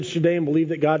today and believe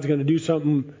that God's going to do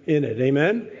something in it.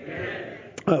 Amen?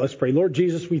 Let's pray. Lord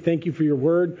Jesus, we thank you for your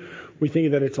word. We thank you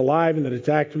that it's alive and that it's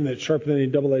active and that it's sharper than any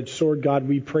double-edged sword. God,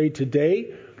 we pray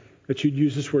today that you'd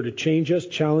use this word to change us,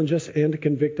 challenge us, and to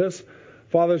convict us.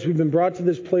 Father, as we've been brought to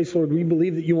this place, Lord, we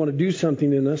believe that you want to do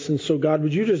something in us. And so, God,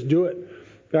 would you just do it?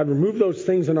 God, remove those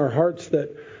things in our hearts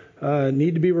that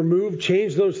need to be removed.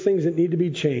 Change those things that need to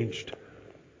be changed.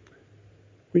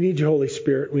 We need you, Holy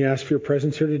Spirit. We ask for your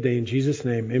presence here today in Jesus'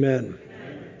 name. Amen.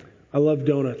 I love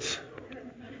donuts.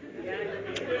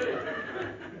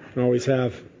 I always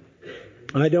have.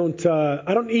 I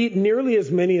don't eat nearly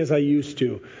as many as I used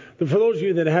to. But for those of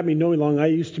you that have me knowing long, I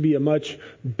used to be a much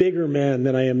bigger man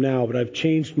than I am now. But I've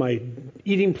changed my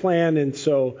eating plan, and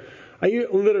so I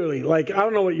literally, I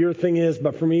don't know what your thing is,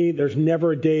 but for me, there's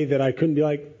never a day that I couldn't be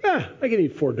like, I can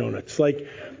eat 4 donuts.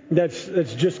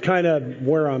 That's just kind of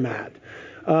where I'm at.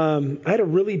 I had a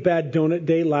really bad donut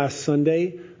day last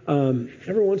Sunday.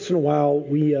 Every once in a while,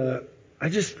 I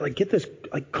just get this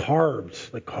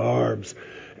carbs.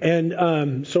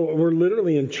 And so we're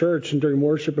literally in church and during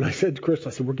worship, and I said to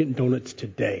Crystal, we're getting donuts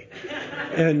today.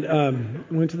 And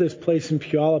went to this place in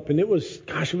Puyallup, and it was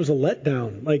a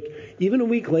letdown. Even a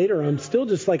week later, I'm still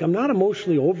just I'm not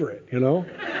emotionally over it,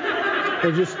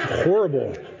 They're just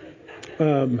horrible.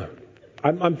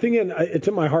 I'm thinking it's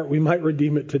in my heart we might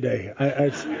redeem it today.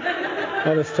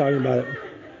 I was talking about it.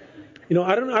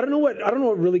 I don't know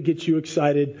what really gets you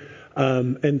excited.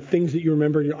 And things that you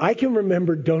remember. I can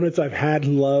remember donuts I've had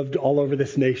and loved all over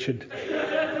this nation.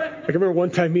 I can remember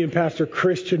one time me and Pastor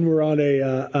Christian were on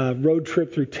a road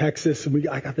trip through Texas, and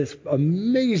I got this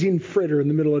amazing fritter in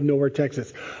the middle of nowhere,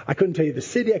 Texas. I couldn't tell you the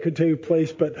city, I couldn't tell you the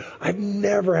place, but I've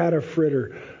never had a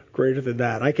fritter greater than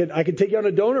that. I could take you on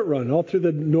a donut run all through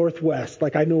the Northwest.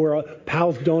 I know where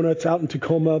Pal's Donuts out in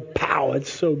Tacoma. Pow,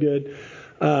 it's so good.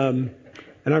 And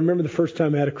I remember the first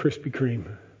time I had a Krispy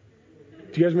Kreme.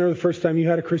 Do you guys remember the first time you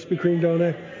had a Krispy Kreme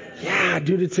donut? Yeah,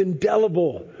 dude, it's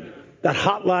indelible. That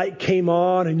hot light came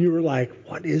on and you were like,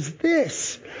 what is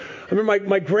this? I remember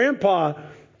my grandpa,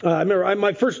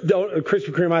 my first Krispy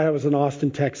Kreme I had was in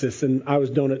Austin, Texas, and I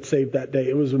was donut saved that day.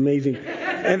 It was amazing.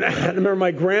 And I remember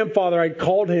my grandfather, I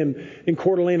called him in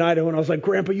Coeur d'Alene, Idaho, and I was like,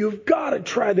 Grandpa, you've got to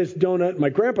try this donut. My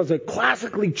grandpa's a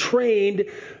classically trained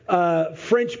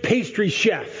French pastry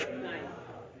chef.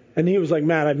 And he was like,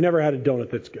 Matt, I've never had a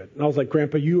donut that's good. And I was like,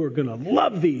 Grandpa, you are going to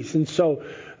love these. And so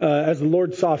as the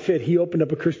Lord saw fit, he opened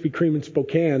up a Krispy Kreme in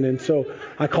Spokane. And so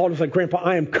I called him, I was like, Grandpa,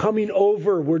 I am coming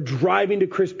over. We're driving to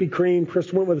Krispy Kreme.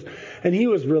 Chris went with us. And he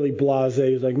was really blasé.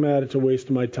 He was like, Matt, it's a waste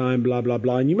of my time, blah, blah,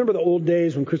 blah. And you remember the old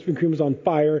days when Krispy Kreme was on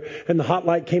fire and the hot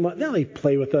light came on? Now they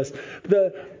play with us.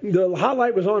 The hot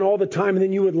light was on all the time, and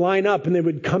then you would line up and they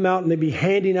would come out and they'd be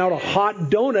handing out a hot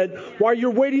donut while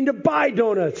you're waiting to buy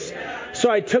donuts. So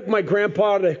I took my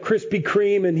grandpa to Krispy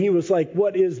Kreme, and he was like,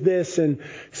 what is this? And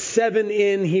 7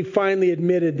 in, he finally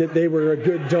admitted that they were a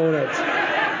good donut.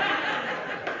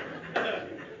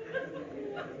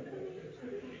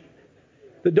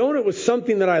 The donut was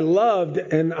something that I loved,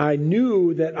 and I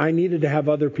knew that I needed to have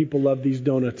other people love these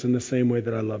donuts in the same way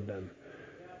that I loved them.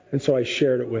 And so I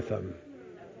shared it with them.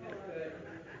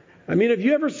 Have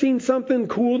you ever seen something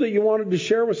cool that you wanted to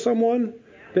share with someone?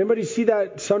 Did anybody see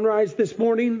that sunrise this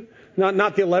morning?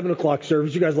 Not the 11 o'clock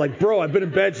service. You guys are like, bro, I've been in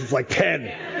bed since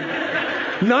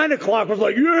 10. 9 o'clock was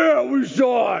like, yeah, we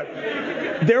saw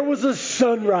it. There was a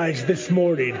sunrise this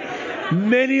morning.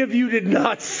 Many of you did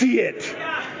not see it,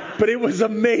 but it was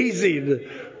amazing.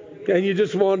 And you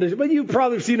just wanted to, but you've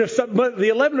probably seen the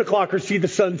 11 o'clockers see the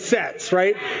sunsets,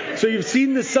 right? So you've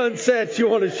seen the sunsets. You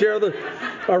want to share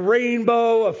a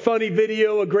rainbow, a funny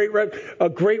video, a great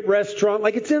restaurant.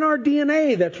 It's in our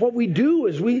DNA. That's what we do,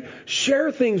 is we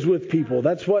share things with people.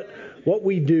 That's what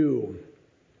we do.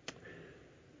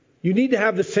 You need to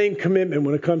have the same commitment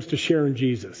when it comes to sharing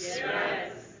Jesus.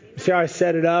 Yes. See how I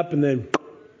set it up and then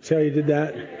see how you did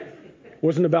that? It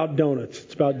wasn't about donuts.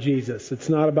 It's about Jesus. It's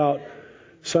not about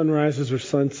sunrises or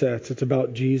sunsets. It's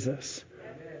about Jesus.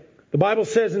 The Bible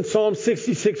says in Psalm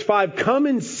 66:5, come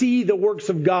and see the works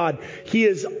of God. He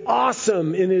is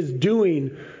awesome in his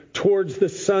doing towards the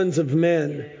sons of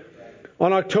men.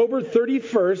 On October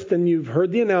 31st, and you've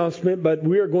heard the announcement, but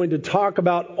we are going to talk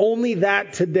about only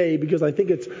that today because I think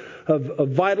it's of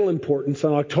vital importance.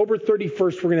 On October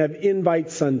 31st, we're going to have Invite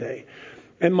Sunday.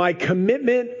 And the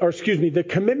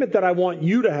commitment that I want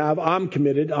you to have, I'm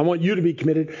committed. I want you to be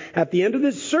committed. At the end of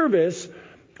this service,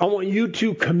 I want you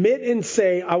to commit and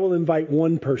say, I will invite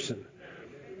one person.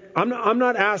 I'm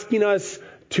not asking us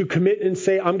to commit and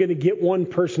say, I'm going to get one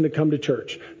person to come to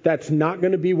church. That's not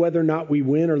going to be whether or not we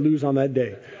win or lose on that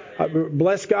day.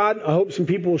 Bless God. I hope some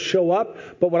people will show up.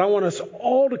 But what I want us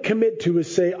all to commit to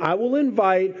is say, I will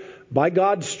invite, by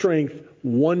God's strength,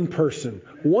 one person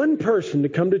to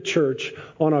come to church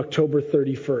on October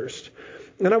 31st.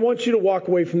 And I want you to walk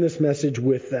away from this message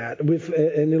with that,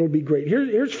 and it'll be great.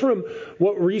 Here's from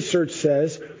what research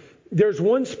says. There's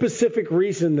one specific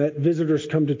reason that visitors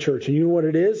come to church, and you know what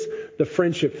it is? The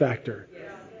friendship factor.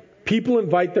 People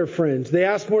invite their friends. They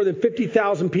asked more than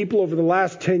 50,000 people over the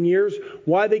last 10 years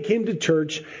why they came to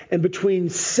church, and between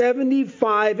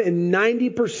 75 and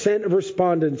 90% of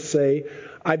respondents say,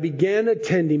 I began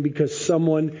attending because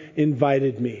someone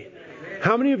invited me.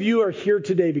 How many of you are here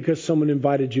today because someone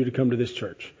invited you to come to this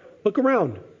church? Look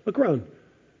around. Look around.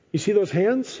 You see those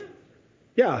hands?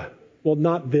 Yeah. Well,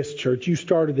 not this church. You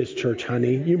started this church,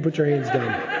 honey. You can put your hands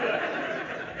down.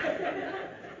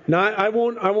 Now, I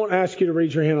won't ask you to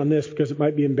raise your hand on this because it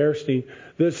might be embarrassing.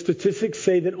 The statistics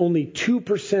say that only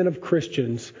 2% of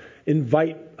Christians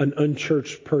invite an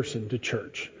unchurched person to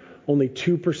church. Only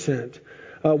 2%.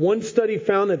 One study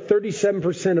found that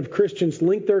 37% of Christians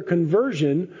link their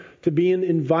conversion to being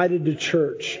invited to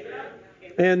church.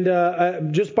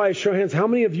 And just by a show of hands, how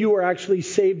many of you are actually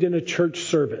saved in a church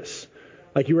service?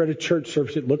 Like you were at a church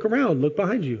service. Look around. Look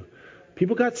behind you.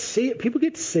 People get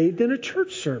saved in a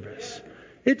church service.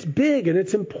 It's big and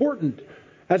it's important.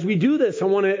 As we do this, I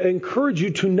want to encourage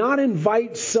you to not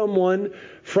invite someone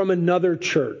from another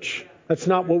church. That's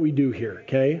not what we do here,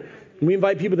 okay? We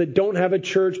invite people that don't have a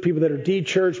church, people that are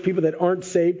de-churched, people that aren't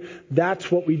saved.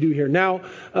 That's what we do here. Now,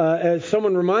 as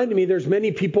someone reminded me, there's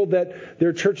many people that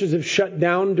their churches have shut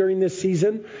down during this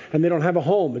season and they don't have a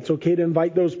home. It's okay to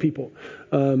invite those people.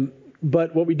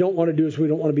 But what we don't want to do is we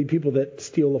don't want to be people that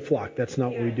steal the flock. That's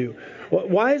not what we do.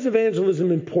 Why is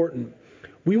evangelism important?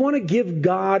 We want to give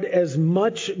God as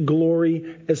much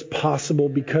glory as possible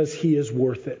because He is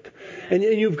worth it. And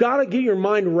you've got to get your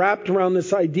mind wrapped around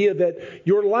this idea that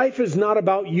your life is not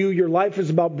about you. Your life is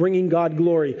about bringing God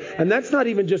glory. And that's not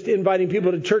even just inviting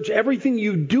people to church. Everything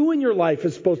you do in your life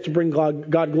is supposed to bring God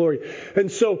glory.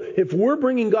 And so if we're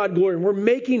bringing God glory and we're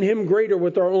making Him greater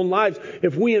with our own lives,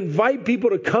 if we invite people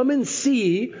to come and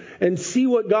see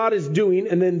what God is doing,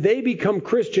 and then they become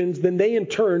Christians, then they in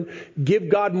turn give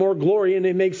God more glory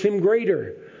and it makes Him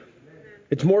greater.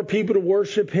 It's more people to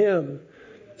worship Him.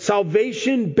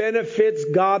 Salvation benefits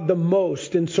God the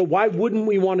most. And so why wouldn't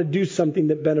we want to do something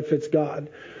that benefits God?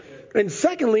 And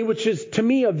secondly, which is to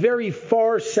me a very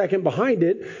far second behind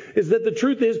it, is that the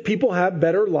truth is people have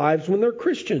better lives when they're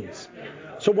Christians.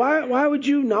 So why would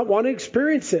you not want to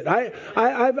experience it?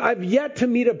 I've yet to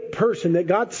meet a person that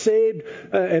got saved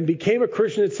and became a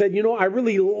Christian that said, I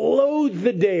really loathe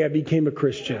the day I became a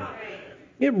Christian.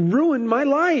 It ruined my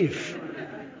life.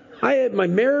 My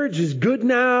marriage is good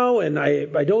now, and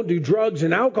I don't do drugs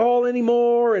and alcohol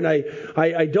anymore, and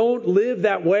I don't live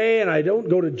that way, and I don't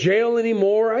go to jail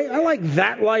anymore. I like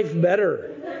that life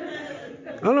better.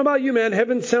 I don't know about you, man.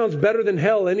 Heaven sounds better than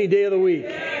hell any day of the week.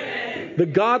 The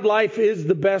God life is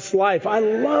the best life. I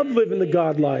love living the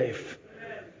God life.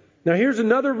 Now, here's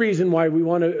another reason why we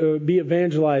want to be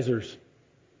evangelizers.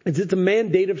 It's a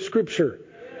mandate of Scripture.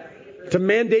 It's a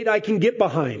mandate I can get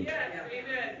behind.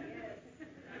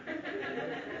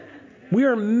 We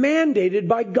are mandated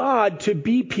by God to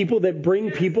be people that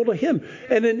bring people to Him.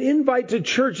 And an invite to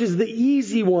church is the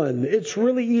easy one. It's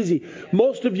really easy.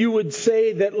 Most of you would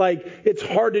say that it's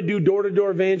hard to do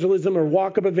door-to-door evangelism or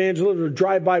walk-up evangelism or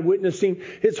drive-by witnessing.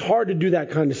 It's hard to do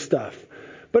that kind of stuff.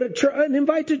 But an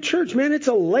invite to church, man, it's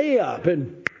a layup.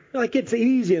 And it's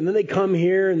easy. And then they come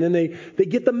here and then they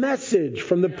get the message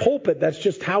from the pulpit. That's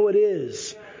just how it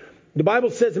is. The Bible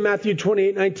says in Matthew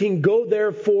 28:19, "Go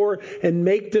therefore and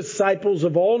make disciples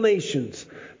of all nations,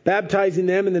 baptizing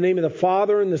them in the name of the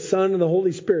Father and the Son and the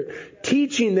Holy Spirit,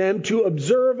 teaching them to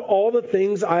observe all the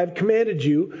things I have commanded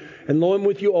you, and lo, I'm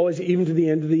with you always, even to the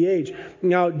end of the age."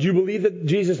 Now, do you believe that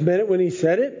Jesus meant it when He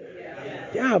said it?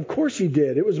 Yeah, of course He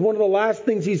did. It was one of the last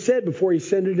things He said before He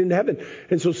ascended into heaven.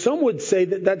 And so some would say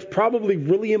that that's probably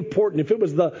really important. If it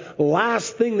was the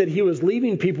last thing that He was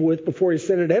leaving people with before He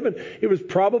ascended to heaven, it was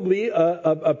probably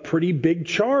a pretty big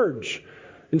charge.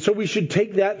 And so we should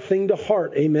take that thing to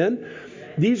heart. Amen?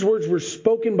 These words were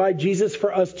spoken by Jesus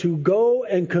for us to go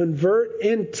and convert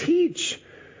and teach.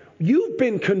 You've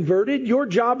been converted. Your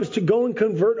job is to go and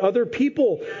convert other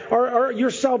people. Your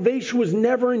salvation was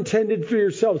never intended for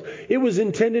yourselves. It was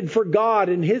intended for God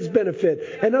and His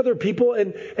benefit and other people.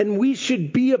 And we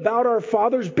should be about our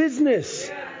Father's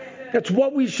business. That's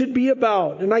what we should be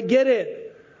about. And I get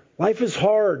it. Life is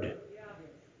hard.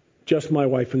 Just my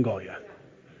wife and Galia.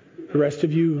 The rest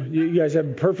of you guys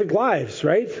have perfect lives,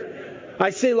 right? I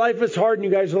say life is hard, and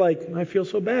you guys are like, I feel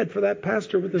so bad for that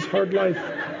pastor with this hard life.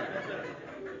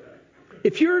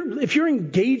 If you're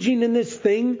engaging in this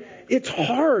thing, it's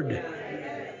hard.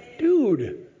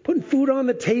 Dude, putting food on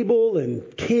the table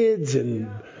and kids and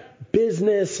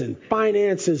business and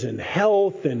finances and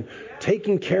health and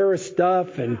taking care of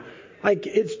stuff, and like,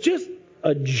 it's just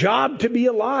a job to be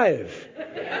alive.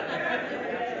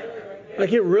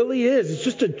 Like, it really is. It's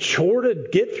just a chore to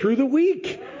get through the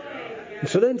week. And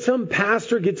so then some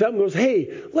pastor gets up and goes,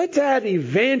 hey, let's add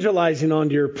evangelizing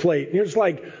onto your plate. And you're just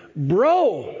like,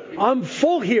 bro, I'm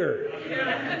full here.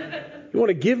 You want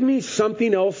to give me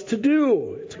something else to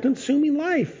do? It's a consuming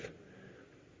life.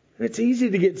 And it's easy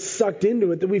to get sucked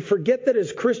into it, that we forget that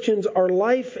as Christians, our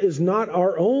life is not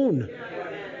our own.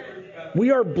 We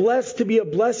are blessed to be a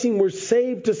blessing. We're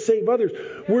saved to save others.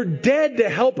 We're dead to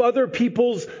help other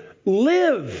people's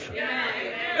live.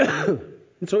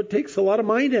 And so it takes a lot of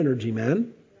mind energy,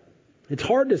 man. It's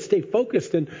hard to stay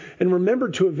focused and remember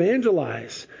to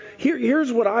evangelize.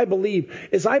 Here's what I believe,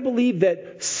 is I believe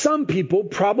that some people,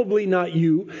 probably not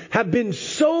you, have been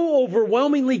so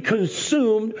overwhelmingly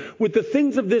consumed with the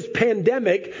things of this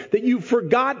pandemic that you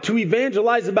forgot to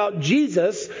evangelize about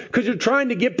Jesus because you're trying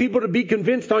to get people to be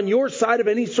convinced on your side of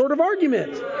any sort of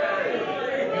argument.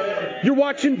 You're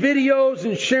watching videos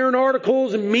and sharing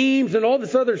articles and memes and all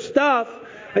this other stuff,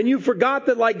 and you forgot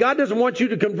that, like, God doesn't want you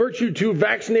to convert you to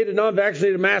vaccinated,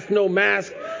 non-vaccinated, mask, no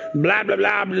mask, blah, blah,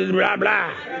 blah, blah, blah,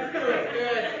 blah.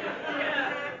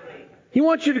 He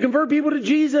wants you to convert people to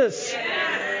Jesus.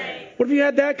 What if you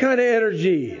had that kind of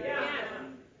energy?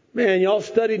 Man, y'all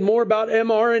studied more about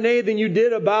mRNA than you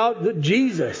did about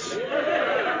Jesus.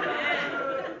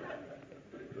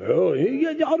 Oh,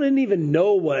 y'all didn't even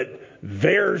know what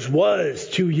VAERS was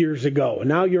 2 years ago. And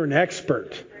now you're an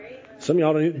expert. Some of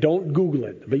y'all don't Google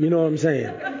it, but you know what I'm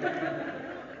saying.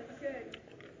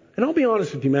 And I'll be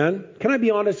honest with you, man. Can I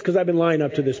be honest? Because I've been lying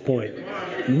up to this point.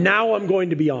 Now I'm going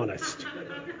to be honest.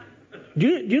 Do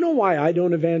you know why I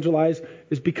don't evangelize?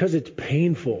 It's because it's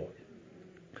painful.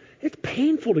 It's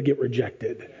painful to get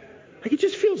rejected. Like, it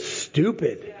just feels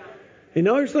stupid. You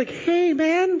know, it's like, hey,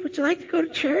 man, would you like to go to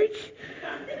church?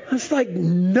 It's like,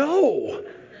 no.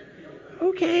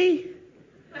 Okay.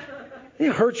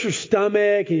 It hurts your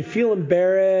stomach and you feel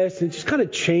embarrassed, and it just kind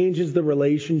of changes the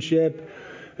relationship.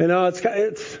 You know,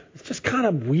 it's just kind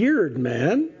of weird,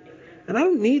 man. And I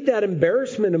don't need that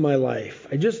embarrassment in my life.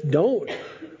 I just don't.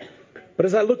 But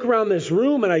as I look around this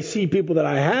room and I see people that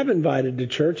I have invited to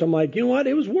church, I'm like, you know what?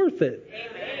 It was worth it.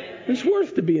 It's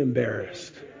worth to be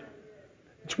embarrassed.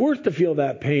 It's worth to feel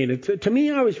that pain. To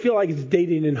me, I always feel like it's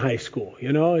dating in high school.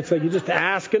 You know, it's like you just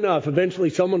ask enough.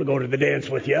 Eventually someone will go to the dance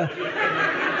with you.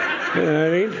 You know what I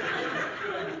mean?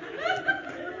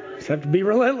 Just have to be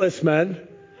relentless, man.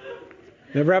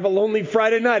 Never have a lonely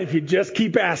Friday night if you just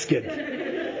keep asking.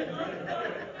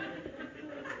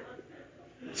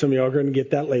 Some of y'all are going to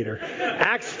get that later.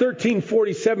 Acts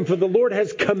 13:47, for the Lord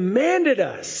has commanded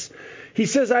us. He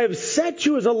says, I have set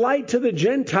you as a light to the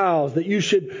Gentiles, that you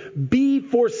should be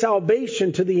for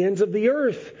salvation to the ends of the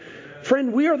earth.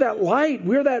 Friend, we are that light.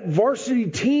 We are that varsity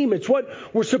team. It's what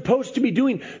we're supposed to be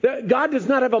doing. God does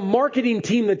not have a marketing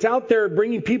team that's out there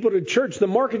bringing people to church. The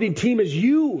marketing team is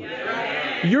you.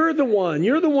 You're the one.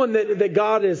 You're the one that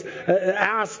God has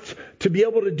asked to be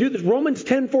able to do this. Romans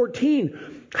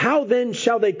 10:14. How then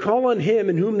shall they call on him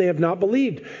in whom they have not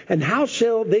believed? And how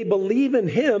shall they believe in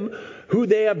him who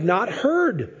they have not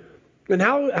heard? And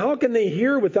how can they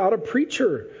hear without a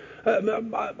preacher?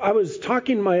 I was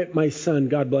talking to my son,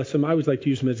 God bless him. I always like to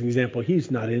use him as an example.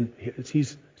 He's not in. Is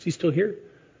he still here?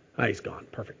 He's gone.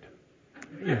 Perfect.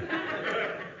 Yeah.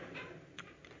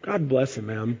 God bless him,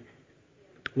 man.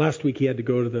 Last week he had to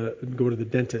go to the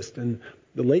dentist, and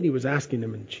the lady was asking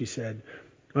him, and she said,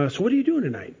 so what are you doing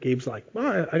tonight? Gabe's like,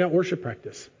 well, I got worship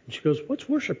practice. And she goes, what's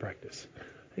worship practice?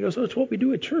 He goes, oh, it's what we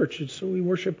do at church. It's so we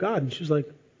worship God. And she's like,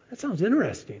 that sounds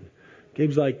interesting.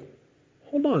 Gabe's like,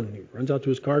 hold on. And he runs out to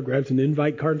his car, grabs an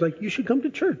invite card, like, you should come to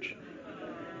church.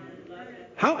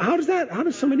 How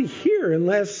does somebody hear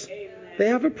unless they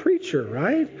have a preacher,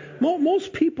 right?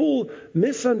 Most people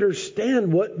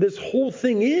misunderstand what this whole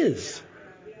thing is,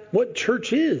 what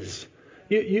church is.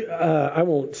 I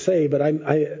won't say, but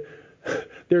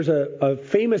there's a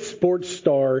famous sports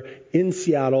star in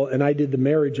Seattle, and I did the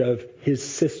marriage of his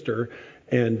sister,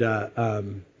 and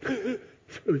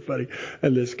it's really funny.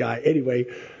 And this guy, anyway,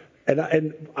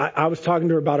 and I was talking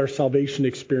to her about her salvation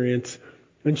experience,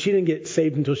 and she didn't get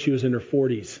saved until she was in her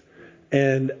 40s,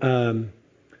 and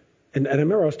And I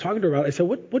remember I was talking to her about it. I said,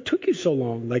 what took you so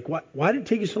long? Like, why did it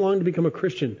take you so long to become a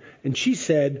Christian? And she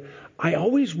said, I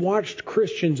always watched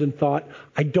Christians and thought,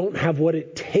 I don't have what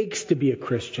it takes to be a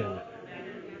Christian.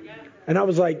 And I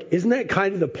was like, isn't that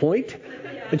kind of the point?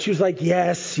 And she was like,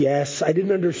 yes. I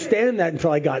didn't understand that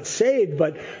until I got saved.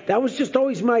 But that was just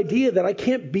always my idea, that I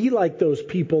can't be like those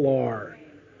people are.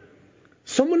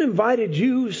 Someone invited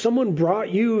you, someone brought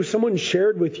you, someone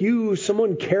shared with you,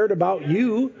 someone cared about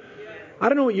you. I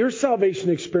don't know what your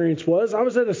salvation experience was. I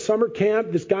was at a summer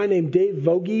camp. This guy named Dave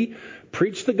Vogie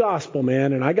preached the gospel,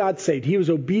 man, and I got saved. He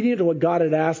was obedient to what God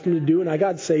had asked him to do, and I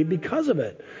got saved because of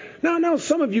it. Now,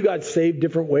 some of you got saved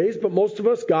different ways, but most of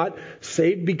us got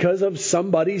saved because of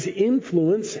somebody's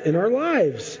influence in our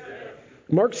lives.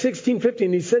 Mark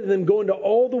 16:15, he said to them, go into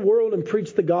all the world and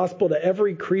preach the gospel to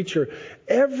every creature.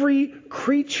 Every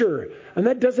creature. And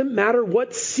that doesn't matter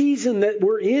what season that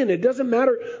we're in. It doesn't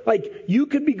matter. Like, you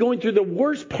could be going through the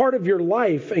worst part of your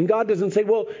life, and God doesn't say,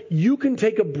 well, you can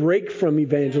take a break from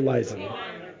evangelizing.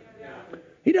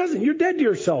 He doesn't. You're dead to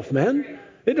yourself, man.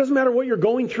 It doesn't matter what you're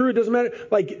going through. It doesn't matter.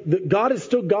 Like, God is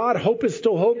still God. Hope is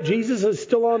still hope. Jesus is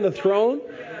still on the throne.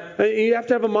 You have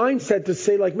to have a mindset to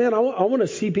say, like, man, I want to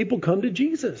see people come to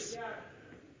Jesus.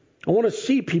 I want to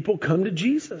see people come to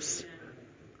Jesus.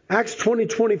 Acts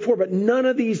 20:24, but none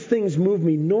of these things move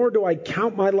me, nor do I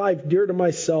count my life dear to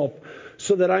myself,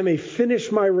 so that I may finish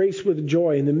my race with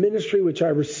joy in the ministry which I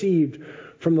received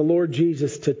from the Lord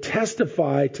Jesus to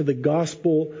testify to the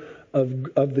gospel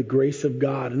of the grace of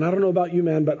God. And I don't know about you,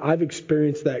 man, but I've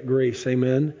experienced that grace.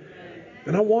 Amen.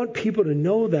 And I want people to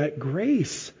know that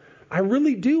grace. I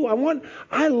really do.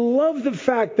 I love the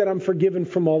fact that I'm forgiven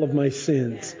from all of my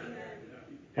sins.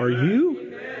 Are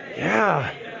you? Yeah.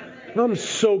 I'm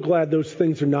so glad those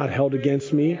things are not held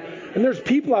against me. And there's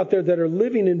people out there that are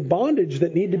living in bondage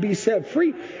that need to be set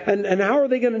free. And how are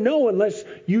they going to know unless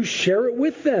you share it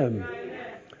with them?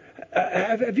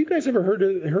 Have you guys ever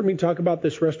heard me talk about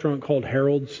this restaurant called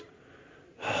Harold's?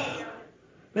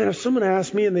 Man, if someone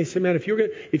asked me and they said, man,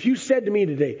 if you said to me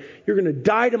today, you're going to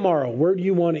die tomorrow, where do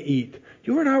you want to eat?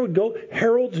 You know where I would go?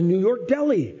 Harold's New York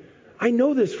Deli. I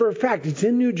know this for a fact. It's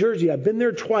in New Jersey. I've been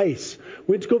there twice.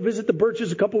 We went to go visit the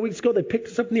Birches a couple of weeks ago. They picked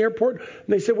us up in the airport and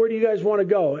they said, where do you guys want to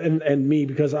go? And me,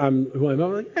 because I'm who I'm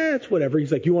like, it's whatever.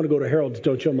 He's like, you want to go to Harold's,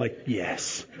 don't you? I'm like,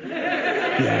 yes.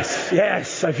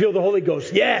 Yes. I feel the Holy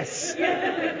Ghost. Yes.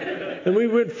 And we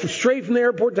went straight from the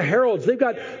airport to Harold's. They've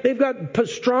got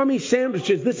pastrami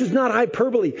sandwiches. This is not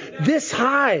hyperbole. This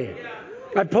high.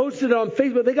 I posted it on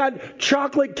Facebook. They got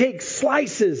chocolate cake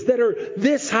slices that are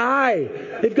this high.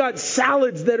 They've got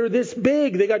salads that are this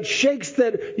big. They got shakes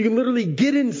that you can literally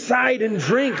get inside and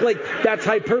drink. Like, that's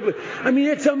hyperbole. I mean,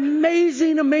 it's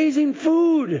amazing, amazing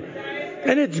food.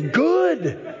 And it's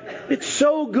good. It's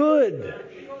so good.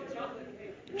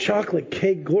 Chocolate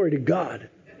cake, glory to God.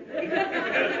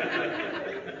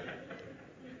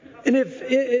 And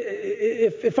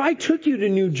if I took you to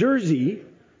New Jersey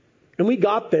and we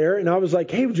got there and I was like,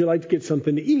 hey, would you like to get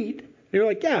something to eat? And you're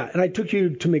like, yeah. And I took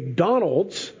you to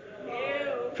McDonald's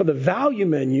for the value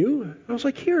menu. I was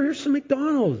like, here's some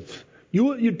McDonald's.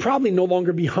 You'd probably no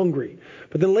longer be hungry.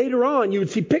 But then later on, you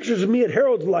would see pictures of me at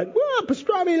Harold's like, whoa,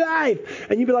 pastrami life.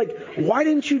 And you'd be like, why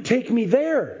didn't you take me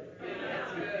there?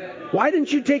 Why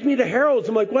didn't you take me to Harold's?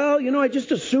 I'm like, well, I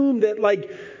just assumed that, like,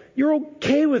 you're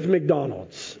okay with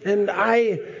McDonald's. And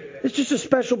it's just a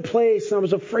special place. And I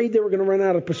was afraid they were going to run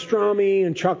out of pastrami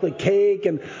and chocolate cake.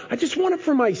 And I just want it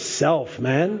for myself,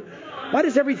 man. Why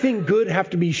does everything good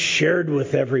have to be shared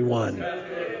with everyone?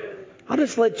 I'll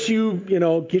just let you,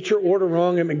 get your order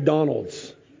wrong at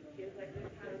McDonald's.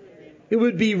 It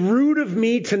would be rude of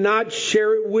me to not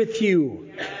share it with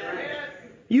you.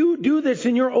 You do this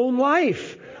in your own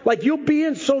life. Like, you'll be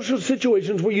in social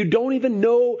situations where you don't even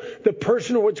know the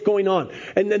person or what's going on.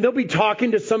 And then they'll be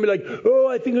talking to somebody like, oh,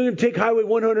 I think I'm going to take Highway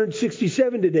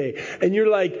 167 today. And you're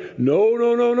like,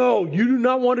 no. You do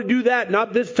not want to do that.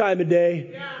 Not this time of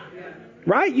day.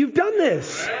 Right? You've done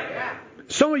this.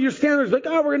 Some of your standards like,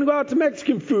 oh, we're going to go out to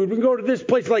Mexican food. We can go to this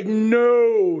place. Like,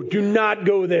 no, do not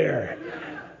go there.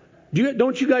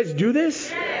 Don't you guys do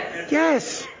this?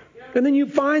 Yes. And then you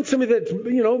find somebody that's,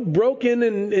 broken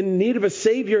and in need of a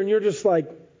Savior, and you're just like,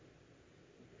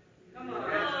 come on.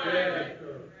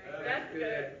 That's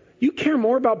good. You care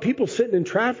more about people sitting in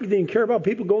traffic than you care about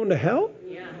people going to hell?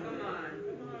 Yeah. Come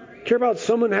on. Care about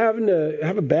someone having to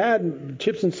have a bad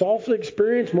chips and salsa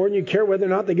experience more than you care whether or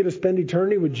not they get to spend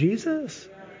eternity with Jesus?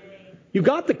 You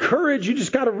got the courage, you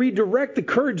just got to redirect the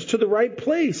courage to the right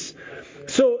place.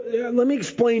 So let me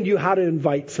explain to you how to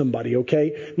invite somebody,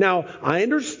 okay? Now, I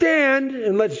understand,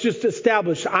 and let's just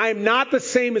establish, I'm not the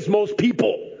same as most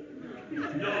people.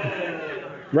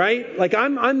 Right? Like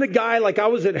I'm the guy, like I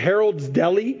was at Harold's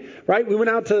Deli, right? We went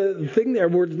out to the thing there.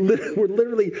 We're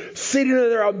literally sitting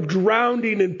there. I'm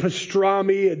drowning in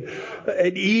pastrami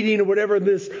and eating or whatever. And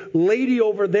this lady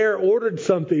over there ordered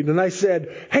something. And I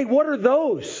said, hey, what are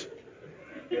those?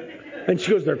 And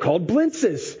she goes, they're called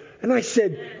blintzes. And I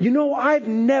said, I've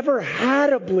never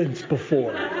had a blintz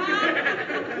before.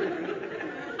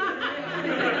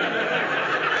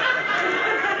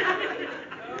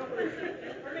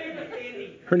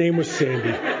 Her name was Sandy.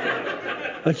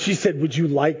 And she said, would you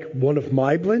like one of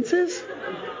my blintzes?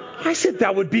 I said,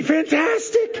 that would be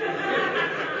fantastic.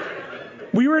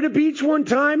 We were at a beach one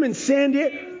time and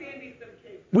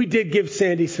we did give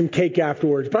Sandy some cake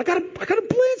afterwards. But I got a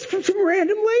blintz from some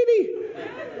random lady.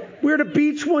 We were at a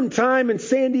beach one time in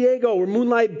San Diego. We're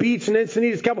Moonlight Beach in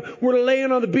Encinitas, California. We're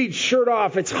laying on the beach, shirt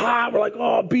off. It's hot. We're like,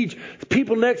 oh, beach.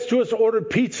 People next to us ordered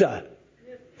pizza.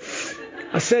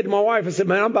 I said to my wife,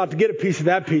 man, I'm about to get a piece of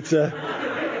that pizza.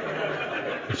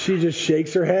 She just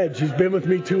shakes her head. She's been with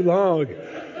me too long.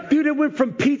 Dude, it went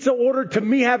from pizza order to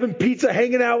me having pizza,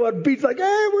 hanging out on the beach like,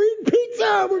 hey, we're eating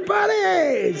pizza. We're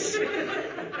buddies.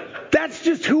 That's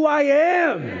just who I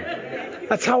am.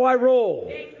 That's how I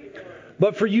roll.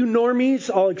 But for you normies,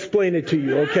 I'll explain it to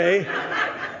you, okay?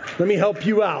 Let me help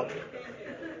you out,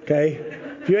 okay?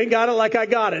 If you ain't got it like I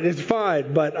got it, it's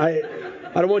fine. But I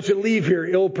don't want you to leave here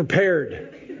ill-prepared.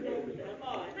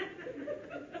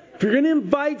 If you're going to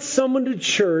invite someone to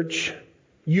church,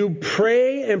 you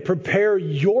pray and prepare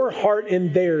your heart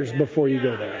and theirs before you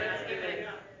go there.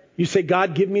 You say,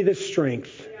 God, give me the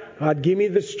strength. God, give me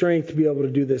the strength to be able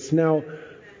to do this. Now,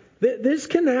 this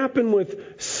can happen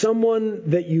with someone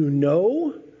that you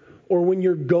know or when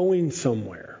you're going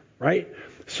somewhere, right?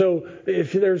 So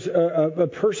if there's a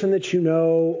person that you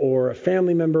know or a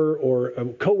family member or a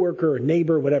coworker or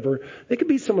neighbor, whatever, it could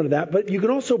be someone of that. But you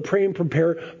can also pray and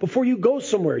prepare before you go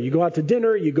somewhere. You go out to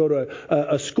dinner, you go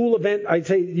to a school event. I'd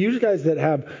say you guys that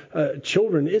have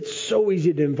children, it's so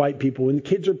easy to invite people. When the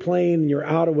kids are playing and you're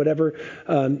out or whatever,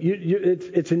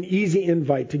 it's an easy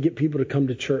invite to get people to come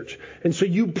to church. And so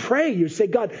you pray, you say,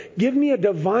 God, give me a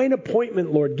divine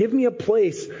appointment, Lord. Give me a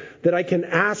place that I can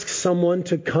ask someone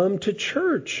to come to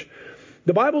church.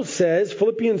 The Bible says,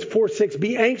 Philippians 4:6,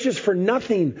 be anxious for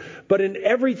nothing, but in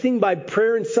everything by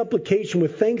prayer and supplication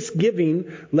with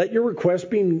thanksgiving, let your requests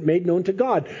be made known to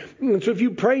God. And so if you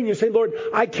pray and you say, Lord,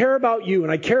 I care about you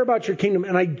and I care about your kingdom,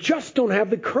 and I just don't have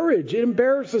the courage. It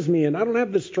embarrasses me and I don't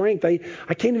have the strength. I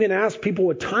can't even ask people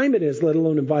what time it is, let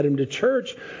alone invite them to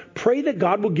church. Pray that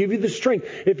God will give you the strength.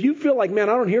 If you feel like, man,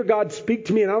 I don't hear God speak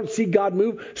to me and I don't see God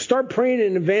move, start praying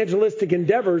in evangelistic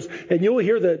endeavors and you'll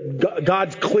hear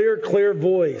God's clear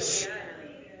voice.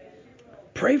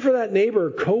 Pray for that neighbor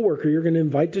or coworker you're going to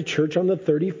invite to church on the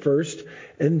 31st,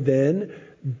 and then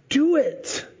do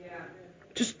it.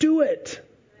 Just do it.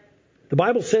 The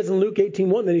Bible says in Luke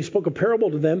 18:1 that he spoke a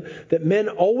parable to them that men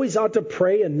always ought to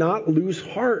pray and not lose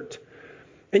heart.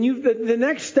 And the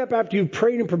next step after you've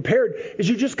prayed and prepared is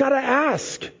you just got to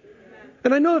ask.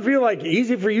 And I know if you're like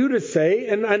easy for you to say,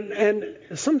 and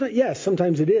sometimes, yes,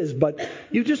 sometimes it is, but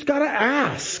you just got to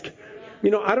ask.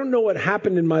 I don't know what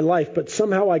happened in my life, but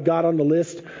somehow I got on the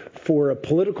list for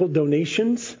political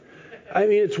donations. I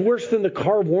mean, it's worse than the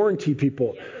car warranty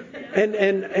people.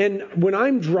 And when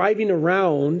I'm driving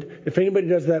around, if anybody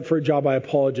does that for a job, I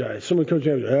apologize. Someone comes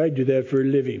to me, I do that for a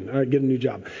living. I get a new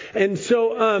job. And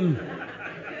so,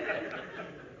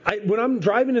 when I'm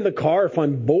driving in the car, if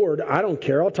I'm bored, I don't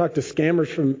care. I'll talk to scammers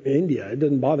from India. It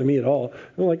doesn't bother me at all.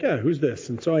 I'm like, yeah, who's this?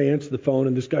 And so I answer the phone,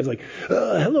 and this guy's like,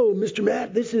 hello, Mr.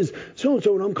 Matt. This is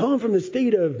so-and-so, and I'm calling from the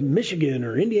state of Michigan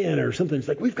or Indiana or something. It's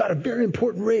like, we've got a very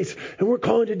important race, and we're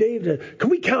calling today can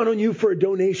we count on you for a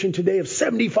donation today of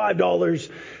 $75?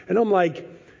 And I'm like,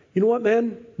 you know what,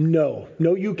 man? No,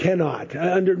 you cannot.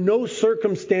 Under no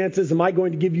circumstances am I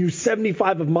going to give you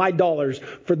 75 of my dollars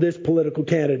for this political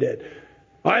candidate.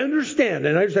 I understand,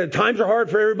 and I understand times are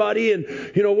hard for everybody, and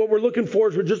what we're looking for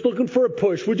is we're just looking for a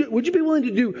push. Would you be willing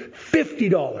to do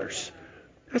 $50?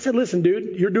 I said, listen,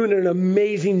 dude, you're doing an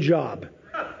amazing job,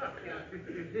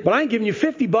 but I ain't giving you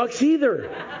 $50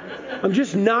 either. I'm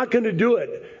just not going to do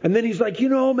it. And then he's like,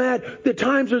 Matt, the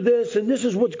times are this, and this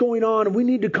is what's going on, and we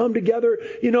need to come together,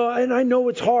 and I know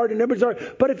it's hard, and everybody's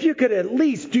hard, but if you could at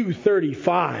least do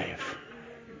 35.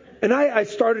 And I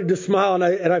started to smile,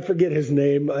 and I forget his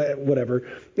name, whatever.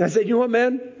 And I said, you know what,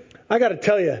 man? I got to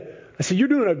tell you. I said, you're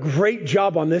doing a great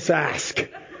job on this ask.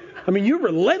 I mean, you're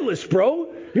relentless,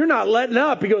 bro. You're not letting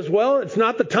up. He goes, well, it's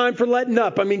not the time for letting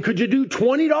up. I mean, could you do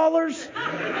 $20?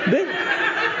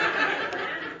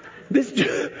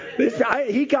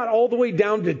 He got all the way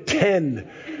down to 10.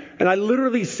 And I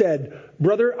literally said,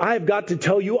 brother, I have got to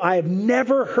tell you, I have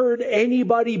never heard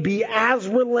anybody be as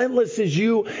relentless as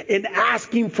you in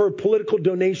asking for a political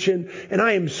donation. And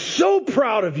I am so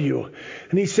proud of you.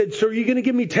 And he said, so are you going to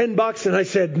give me $10? And I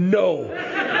said, no,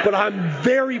 but I'm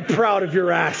very proud of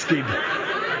your asking.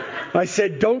 I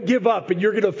said, don't give up, and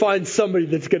you're going to find somebody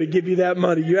that's going to give you that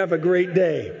money. You have a great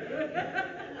day.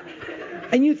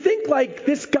 And you think, like,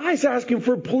 this guy's asking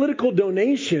for a political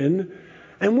donation,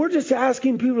 and we're just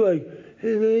asking people like,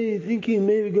 hey, man, you think you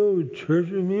maybe go to church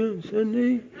with me on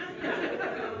Sunday?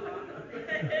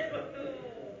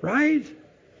 Right?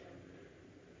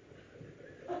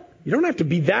 You don't have to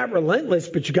be that relentless,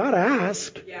 but you got to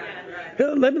ask. Yeah,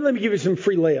 right. Let me give you some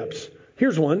free layups.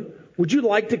 Here's one. Would you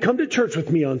like to come to church with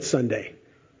me on Sunday?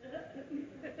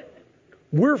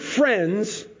 We're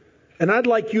friends, and I'd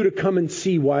like you to come and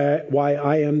see why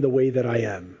I am the way that I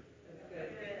am.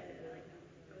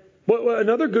 Well,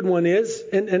 another good one is,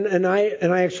 and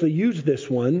I actually use this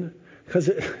one because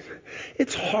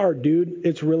it's hard, dude.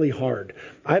 It's really hard.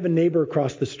 I have a neighbor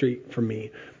across the street from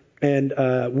me, and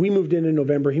we moved in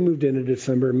November. He moved in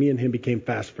December. Me and him became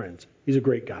fast friends. He's a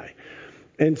great guy.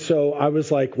 And so I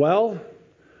was like, well,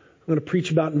 I'm going to preach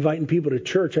about inviting people to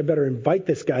church. I better invite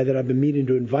this guy that I've been meaning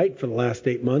to invite for the last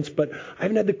 8 months, but I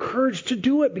haven't had the courage to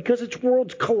do it because it's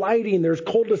worlds colliding. There's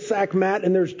cul-de-sac Matt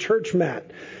and there's church Matt.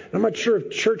 I'm not sure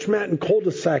if church Matt and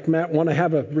cul-de-sac Matt want to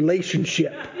have a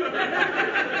relationship.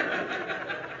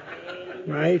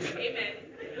 Right? Amen.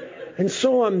 And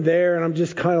so I'm there, and I'm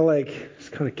just kind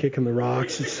of kicking the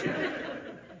rocks. It's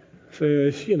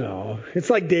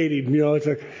like dating, It's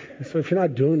like, so if you're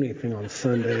not doing anything on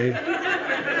Sunday,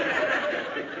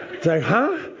 it's like,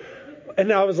 huh?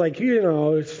 And I was like,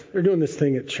 they're doing this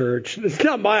thing at church. It's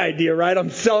not my idea, right? I'm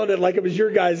selling it like it was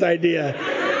your guys' idea.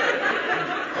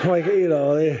 Like,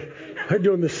 they're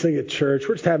doing this thing at church.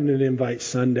 We're just having an invite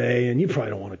Sunday, and you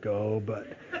probably don't want to go, but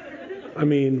I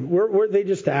mean, we're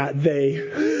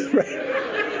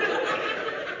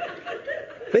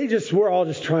all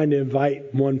just trying to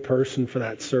invite one person for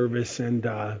that service, and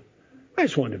I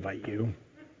just wanted to invite you.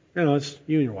 It's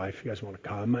you and your wife. You guys want to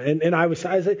come? And I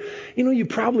said, you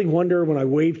probably wonder when I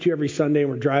wave to you every Sunday and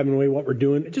we're driving away what we're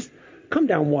doing. Just come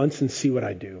down once and see what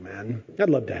I do, man. I'd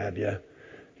love to have you.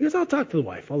 He goes, I'll talk to the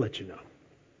wife. I'll let you know.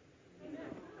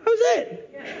 That was it.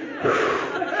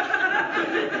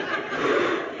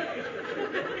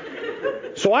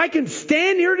 So I can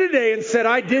stand here today and said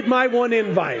I did my one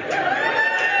invite.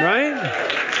 Right?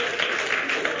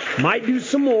 Might do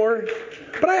some more.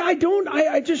 But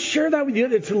I just share that with you.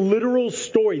 It's a literal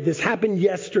story. This happened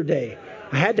yesterday.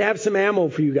 I had to have some ammo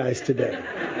for you guys today.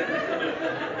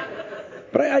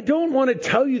 But I don't want to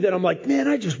tell you that I'm like, man,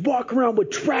 I just walk around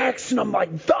with tracts and I'm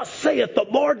like, thus saith the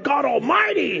Lord God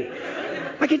Almighty.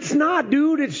 Like, it's not,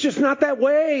 dude. It's just not that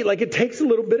way. Like, it takes a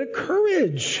little bit of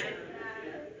courage.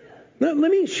 Now,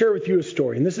 let me share with you a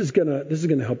story, and this is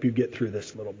gonna help you get through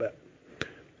this a little bit.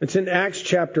 It's in Acts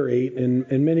chapter 8,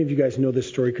 and many of you guys know this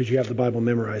story because you have the Bible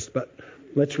memorized, but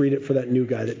let's read it for that new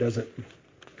guy that doesn't.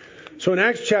 So in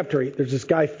Acts chapter 8, there's this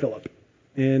guy, Philip,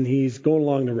 and he's going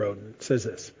along the road. It says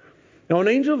this. Now an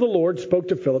angel of the Lord spoke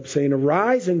to Philip, saying,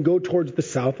 arise and go towards the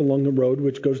south along the road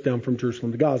which goes down from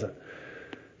Jerusalem to Gaza.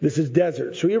 This is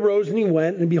desert. So he arose and he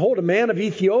went, and behold, a man of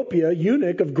Ethiopia, a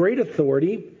eunuch of great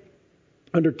authority,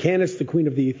 under Candace, the queen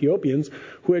of the Ethiopians,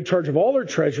 who had charge of all her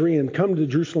treasury and come to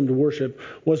Jerusalem to worship,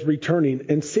 was returning.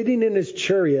 And sitting in his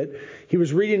chariot, he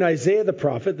was reading Isaiah the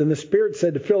prophet. Then the Spirit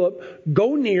said to Philip,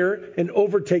 go near and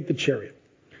overtake the chariot.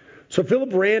 So Philip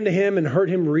ran to him and heard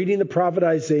him reading the prophet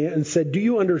Isaiah and said, do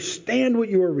you understand what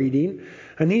you are reading?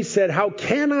 And he said, how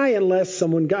can I unless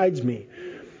someone guides me?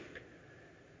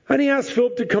 And he asked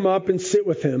Philip to come up and sit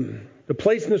with him. The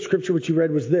place in the scripture which he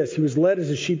read was this. He was led as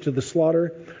a sheep to the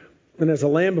slaughter, and as a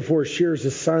lamb before his shearers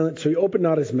is silent, so he opened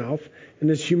not his mouth. In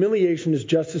his humiliation, his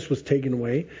justice was taken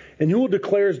away. And who will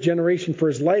declare his generation? For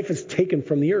his life is taken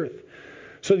from the earth.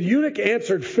 So the eunuch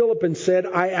answered Philip and said,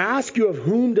 I ask you, of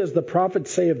whom does the prophet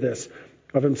say of this?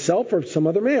 Of himself or of some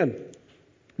other man? And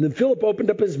then Philip opened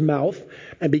up his mouth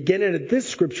and beginning at this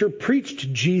scripture,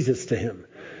 preached Jesus to him.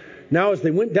 Now as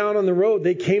they went down on the road,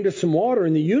 they came to some water,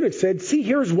 and the eunuch said, see,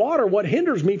 here's water. What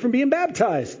hinders me from being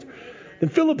baptized? Then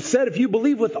Philip said, if you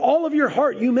believe with all of your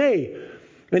heart, you may.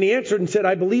 And he answered and said,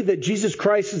 I believe that Jesus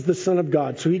Christ is the Son of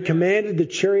God. So he commanded the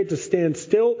chariot to stand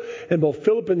still, and both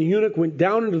Philip and the eunuch went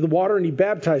down into the water, and he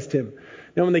baptized him.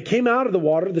 Now when they came out of the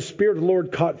water, the Spirit of the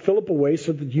Lord caught Philip away,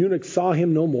 so that the eunuch saw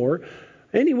him no more.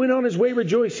 And he went on his way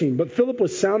rejoicing. But Philip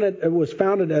was found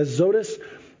at Azotus,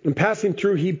 And passing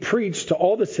through, he preached to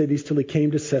all the cities till he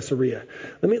came to Caesarea.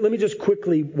 Let me just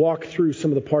quickly walk through some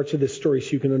of the parts of this story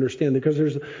so you can understand, because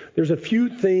there's a few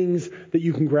things that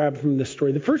you can grab from this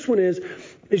story. The first one is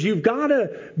you've got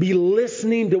to be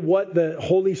listening to what the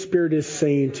Holy Spirit is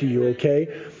saying to you,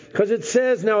 okay? Because it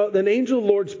says, now, an angel of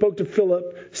the Lord spoke to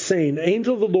Philip, saying,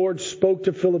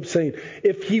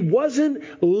 if he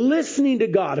wasn't listening to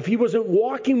God, if he wasn't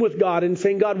walking with God and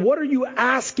saying, God, what are you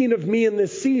asking of me in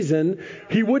this season?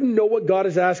 He wouldn't know what God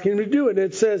is asking him to do. And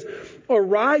it says,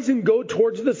 arise and go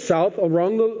towards the south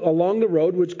along the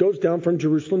road which goes down from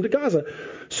Jerusalem to Gaza.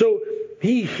 So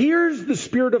he hears the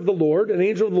Spirit of the Lord, an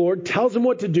angel of the Lord, tells him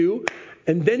what to do.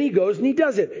 And then he goes and he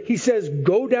does it. He says,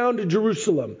 go down to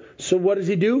Jerusalem. So what does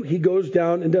he do? He goes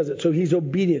down and does it. So he's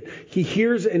obedient. He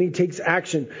hears and he takes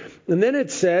action. And then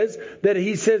it says that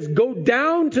he says, go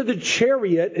down to the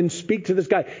chariot and speak to this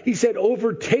guy. He said,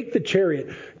 overtake the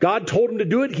chariot. God told him to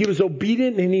do it. He was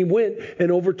obedient and he went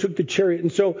and overtook the chariot.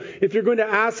 And so if you're going to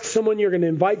ask someone, you're going to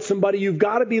invite somebody, you've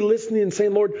got to be listening and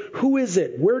saying, Lord, who is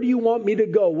it? Where do you want me to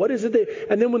go? What is it?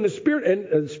 And then when the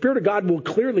Spirit of God will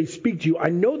clearly speak to you, I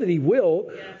know that he will,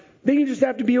 then you just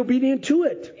have to be obedient to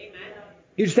it. Amen.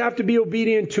 You just have to be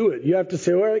obedient to it. You have to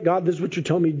say, all right, God, this is what you're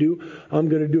telling me to do. I'm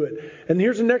going to do it. And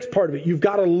here's the next part of it. You've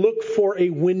got to look for a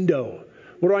window.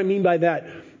 What do I mean by that?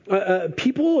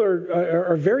 People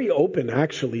are very open,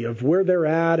 actually, of where they're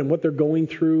at and what they're going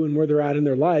through and where they're at in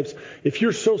their lives. If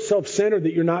you're so self-centered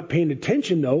that you're not paying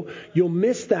attention, though, you'll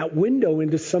miss that window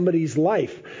into somebody's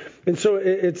life. And so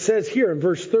it says here in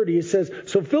verse 30, it says,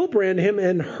 so Philip ran to him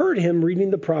and heard him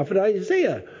reading the prophet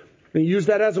Isaiah. And he used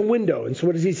that as a window. And so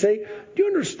what does he say? Do you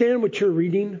understand what you're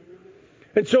reading?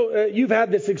 And so you've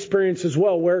had this experience as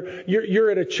well, where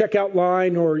you're at a checkout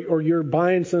line or you're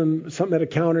buying something at a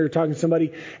counter, you're talking to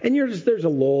somebody, and there's a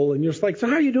lull, and you're just like, so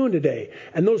how are you doing today?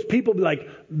 And those people be like,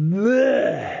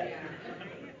 bleh.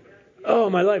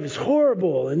 Oh, my life is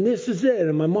horrible, and this is it,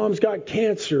 and my mom's got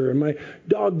cancer, and my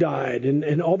dog died,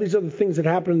 and all these other things that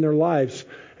happen in their lives.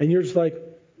 And you're just like,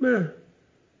 meh.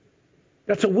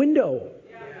 That's a window.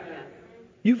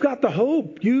 You've got the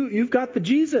hope. You've got the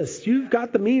Jesus. You've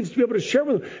got the means to be able to share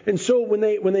with them. And so when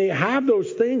they have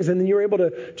those things, and then you're able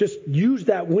to just use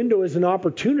that window as an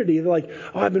opportunity, they're like,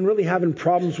 oh, I've been really having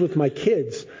problems with my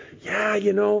kids. Yeah,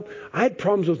 I had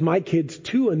problems with my kids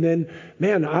too. And then,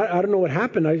 man, I don't know what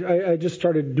happened. I just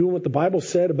started doing what the Bible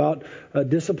said about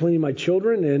disciplining my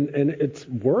children, and it's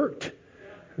worked. And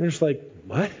they're just like,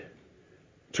 what?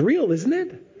 It's real, isn't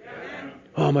it?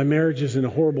 Oh, my marriage is in a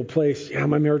horrible place. Yeah,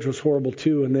 my marriage was horrible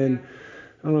too. And then,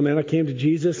 I don't know, man, I came to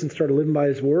Jesus and started living by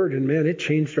his word, and man, it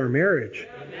changed our marriage.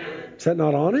 Is that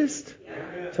not honest?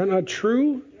 Is that not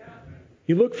true?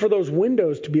 You look for those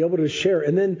windows to be able to share.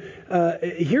 And then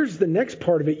here's the next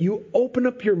part of it. You open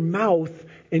up your mouth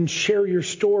and share your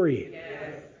story.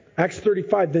 Acts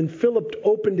 35, then Philip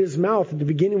opened his mouth at the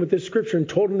beginning with this scripture and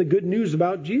told him the good news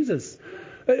about Jesus.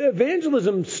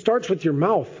 Evangelism starts with your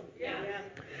mouth.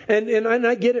 And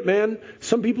I get it, man.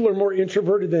 Some people are more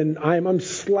introverted than I am. I'm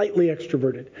slightly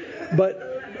extroverted.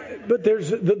 But there's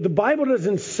the Bible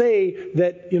doesn't say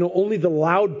that, only the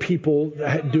loud people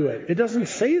do it. It doesn't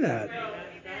say that.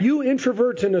 You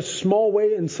introverts in a small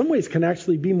way, in some ways, can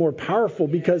actually be more powerful,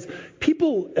 because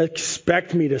people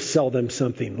expect me to sell them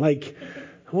something. Like,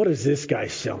 what is this guy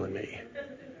selling me?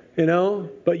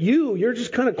 But you're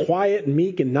just kind of quiet and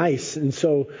meek and nice. And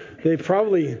so they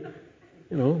probably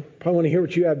want to hear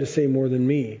what you have to say more than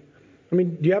me. I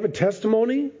mean, do you have a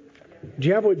testimony? Do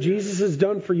you have what Jesus has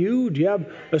done for you? Do you have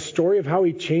a story of how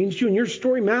he changed you? And your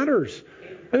story matters.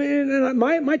 I mean,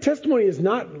 my testimony is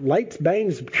not lights,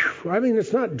 bangs. I mean,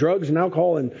 it's not drugs and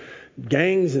alcohol and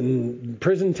gangs and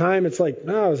prison time. It's like,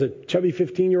 I was a chubby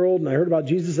 15-year-old and I heard about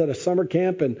Jesus at a summer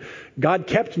camp and God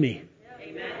kept me.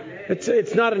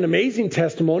 It's not an amazing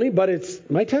testimony, but it's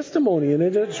my testimony, and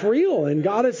it's real, and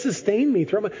God has sustained me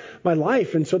throughout my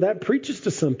life, and so that preaches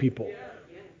to some people.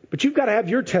 But you've got to have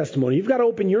your testimony. You've got to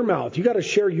open your mouth. You've got to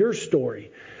share your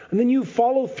story, and then you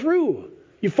follow through.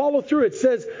 You follow through. It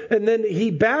says, and then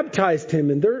he baptized him.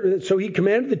 And so he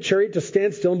commanded the chariot to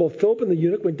stand still. And both Philip and the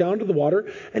eunuch went down to the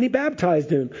water, and he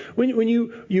baptized him. When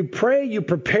you pray, you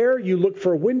prepare, you look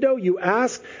for a window, you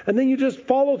ask, and then you just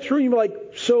follow through. You're like,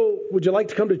 so would you like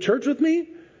to come to church with me?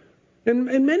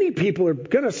 And many people are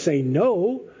going to say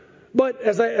no. But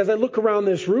as I look around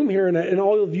this room here, and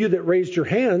all of you that raised your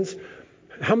hands,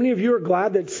 how many of you are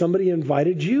glad that somebody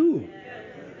invited you?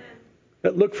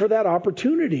 That look for that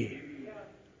opportunity.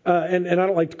 And I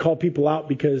don't like to call people out,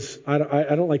 because I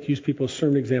don't like to use people as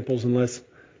sermon examples unless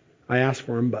I ask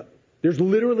for them. But There's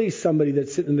literally somebody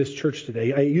that's sitting in this church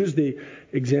today. I used the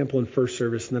example in first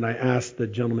service, and then I asked the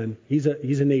gentleman, he's an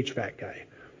HVAC guy,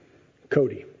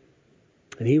 Cody.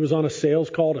 And he was on a sales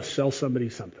call to sell somebody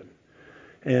something.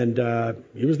 And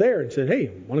he was there and said,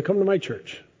 hey, want to come to my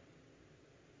church?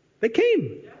 They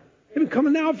came. They've been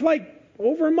coming now for like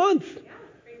over a month.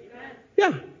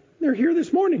 Yeah, they're here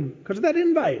this morning because of that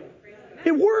invite.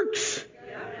 It works.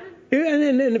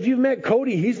 And if you've met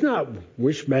Cody, he's not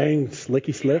wish bang,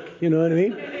 slicky slick. You know what I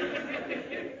mean?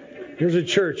 Here's a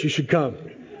church. You should come.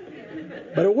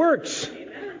 But it works.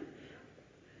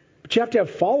 But you have to have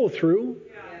follow through.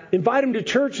 Invite him to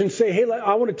church and say, hey,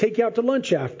 I want to take you out to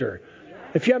lunch after.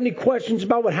 If you have any questions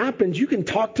about what happens, you can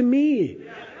talk to me.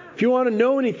 If you want to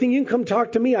know anything, you can come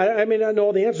talk to me. I may not know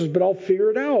all the answers, but I'll figure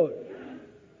it out.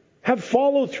 Have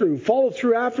follow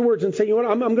through afterwards and say, you know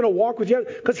what, I'm going to walk with you.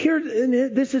 Because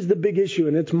this is the big issue,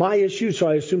 and it's my issue, so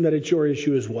I assume that it's your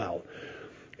issue as well.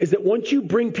 Is that once you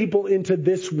bring people into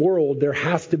this world, there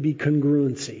has to be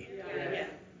congruency.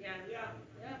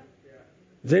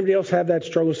 Does anybody else have that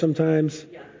struggle sometimes?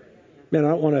 Man, I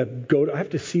don't want to I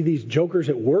have to see these jokers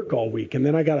at work all week, and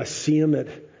then I got to see them at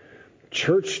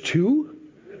church too?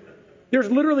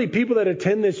 There's literally people that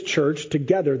attend this church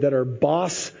together that are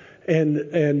boss and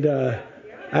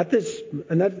at this,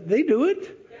 and that they do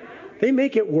it. They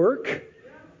make it work.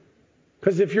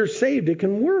 Because if you're saved, it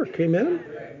can work. Amen?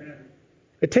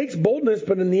 It takes boldness,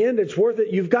 but in the end, it's worth it.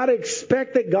 You've got to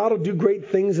expect that God will do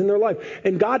great things in their life.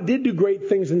 And God did do great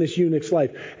things in this eunuch's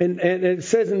life. And it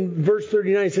says in verse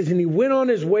 39, it says, and he went on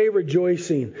his way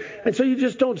rejoicing. And so you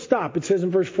just don't stop. It says in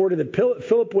verse 40 that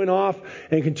Philip went off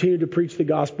and continued to preach the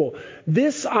gospel.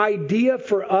 This idea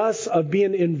for us of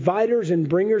being inviters and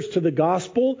bringers to the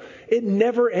gospel, it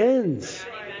never ends.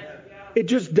 It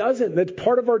just doesn't. That's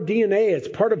part of our DNA. It's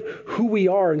part of who we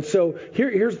are. And so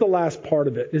here's the last part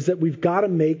of it, is that we've got to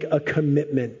make a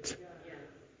commitment.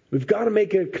 We've got to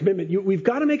make a commitment. We've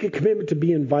got to make a commitment to be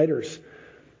inviters.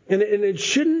 And it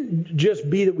shouldn't just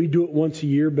be that we do it once a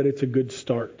year, but it's a good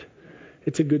start.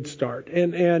 It's a good start.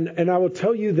 And I will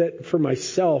tell you that for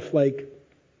myself, like,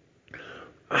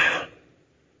 I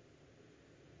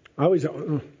always...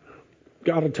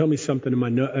 God will tell me something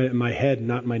in my head,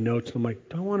 not in my notes. And I'm like,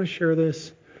 do I want to share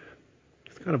this?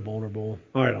 It's kind of vulnerable.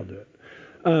 All right, I'll do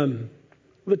it.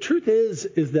 The truth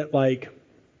is that, like,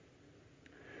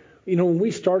 you know, when we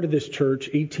started this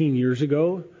church 18 years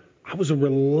ago, I was a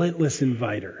relentless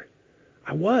inviter.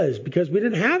 I was, because we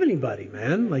didn't have anybody,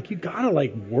 man. Like, you got to,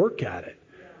 like, work at it.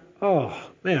 Oh,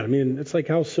 man, I mean, it's like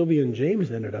how Sylvia and James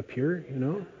ended up here, you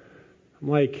know. I'm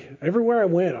like, everywhere I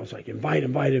went, I was like, invite.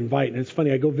 And it's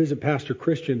funny, I go visit Pastor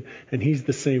Christian, and he's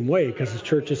the same way because his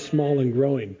church is small and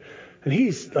growing. And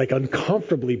he's like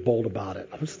uncomfortably bold about it.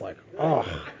 I was like, oh.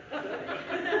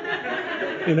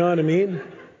 You know what I mean?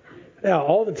 Yeah,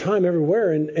 all the time,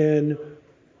 everywhere. And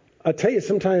I'll tell you,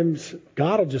 sometimes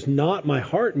God will just knot my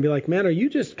heart and be like, man, are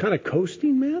you just kind of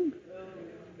coasting, man?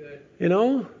 You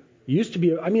know? Used to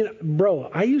be, I mean, bro,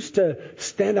 I used to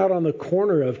stand out on the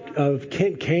corner of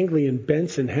Kent Kangley and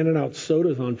Benson handing out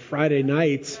sodas on Friday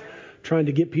nights trying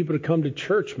to get people to come to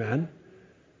church, man.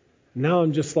 Now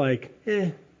I'm just like,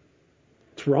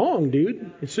 it's wrong,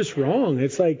 dude. It's just wrong.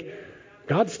 It's like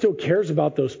God still cares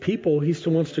about those people. He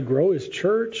still wants to grow his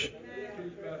church.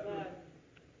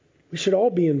 We should all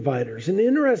be inviters. An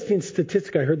interesting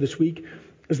statistic I heard this week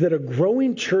is that a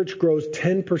growing church grows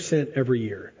 10% every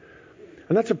year.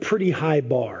 And that's a pretty high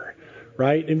bar,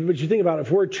 right? And but you think about it,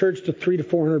 if we're a church to 300 to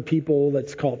 400 people,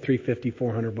 let's call it 350,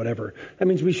 400, whatever. That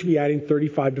means we should be adding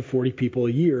 35 to 40 people a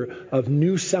year of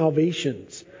new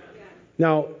salvations.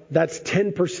 Now, that's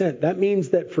 10%. That means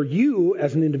that for you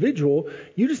as an individual,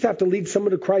 you just have to lead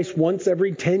someone to Christ once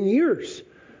every 10 years,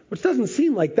 which doesn't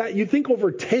seem like that. You'd think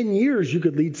over 10 years you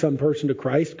could lead some person to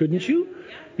Christ, couldn't you?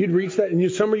 You'd reach that. And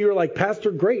some of you are like,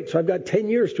 Pastor, great. So I've got 10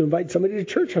 years to invite somebody to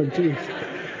church on Tuesday.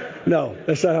 No,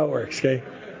 that's not how it works, okay?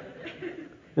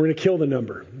 We're going to kill the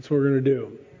number. That's what we're going to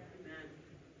do.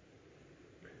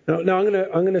 Now I'm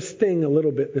going to sting a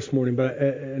little bit this morning, but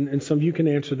and some of you can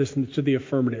answer this to the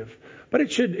affirmative. But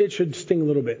it should sting a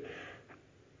little bit.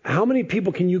 How many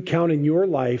people can you count in your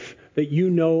life that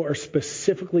you know are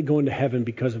specifically going to heaven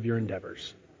because of your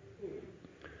endeavors?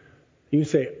 You can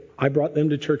say, I brought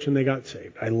them to church and they got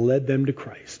saved. I led them to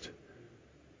Christ.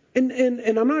 And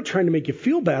I'm not trying to make you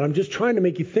feel bad. I'm just trying to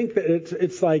make you think that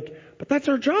it's like, but that's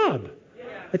our job.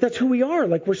 Like, that's who we are.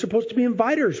 Like, we're supposed to be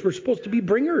inviters. We're supposed to be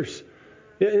bringers.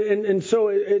 And so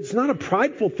it's not a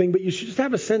prideful thing, but you should just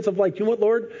have a sense of like, you know what,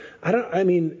 Lord?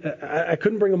 I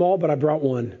couldn't bring them all, but I brought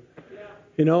one.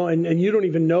 and you don't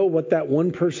even know what that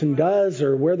one person does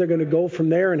or where they're going to go from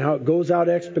there and how it goes out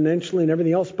exponentially and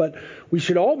everything else. But we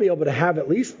should all be able to have at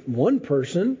least one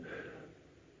person.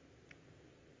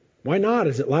 Why not?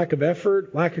 Is it lack of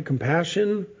effort, lack of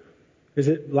compassion? Is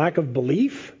it lack of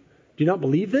belief? Do you not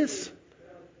believe this?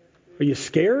 Are you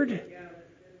scared?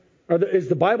 Is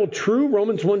the Bible true?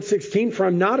 Romans 1:16, for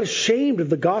I'm not ashamed of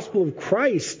the gospel of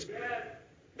Christ.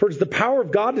 For it's the power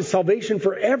of God to salvation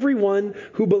for everyone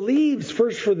who believes,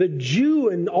 first for the Jew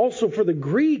and also for the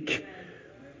Greek.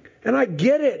 And I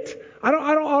get it. I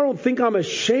don't think I'm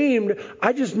ashamed.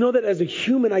 I just know that as a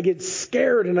human, I get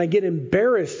scared and I get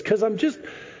embarrassed because I'm just,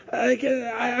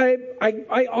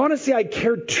 I honestly, I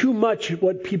care too much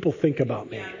what people think about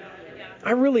me.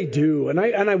 I really do. And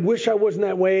I wish I wasn't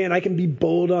that way. And I can be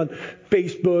bold on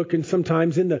Facebook and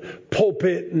sometimes in the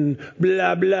pulpit and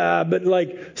blah, blah.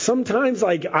 But sometimes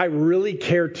I really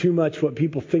care too much what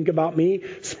people think about me,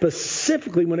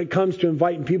 specifically when it comes to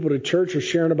inviting people to church or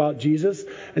sharing about Jesus.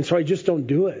 And so I just don't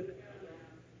do it.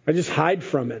 I just hide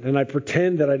from it. And I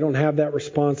pretend that I don't have that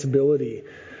responsibility.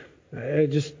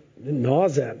 It just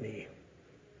gnaws at me.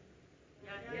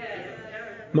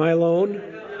 Am I alone?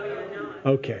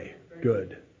 Okay.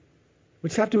 Good. We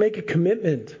just have to make a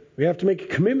commitment. We have to make a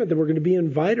commitment that we're going to be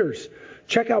inviters.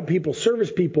 Check out people,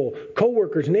 service people,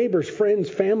 coworkers, neighbors, friends,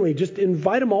 family. Just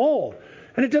invite them all.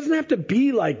 And it doesn't have to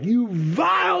be like, you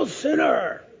vile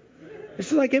sinner.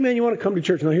 It's like, hey man, you want to come to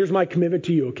church? Now here's my commitment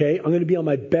to you, okay? I'm going to be on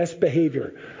my best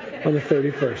behavior on the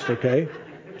 31st, okay?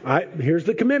 Here's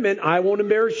the commitment. I won't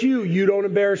embarrass you. You don't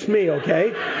embarrass me,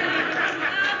 okay?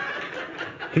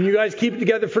 Can you guys keep it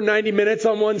together for 90 minutes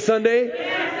on one Sunday?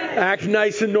 Act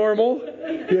nice and normal.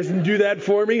 You guys can do that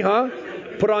for me, huh?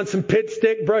 Put on some pit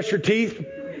stick, brush your teeth.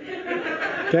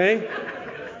 Okay?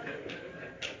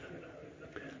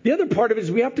 The other part of it is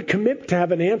we have to commit to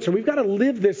have an answer. We've got to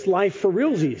live this life for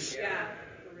realsies.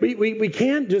 We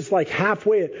can't just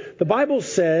halfway it. The Bible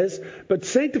says, but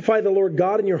sanctify the Lord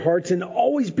God in your hearts and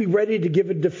always be ready to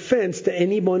give a defense to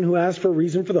anyone who asks for a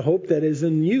reason for the hope that is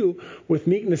in you with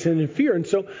meekness and in fear. And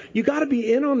so you got to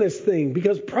be in on this thing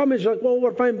because the problem is well,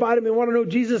 what if I invite him and want to know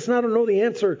Jesus and I don't know the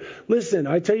answer? Listen,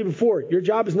 I tell you before, your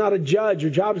job is not a judge.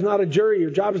 Your job is not a jury.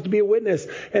 Your job is to be a witness.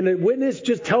 And a witness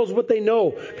just tells what they know.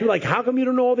 People are like, how come you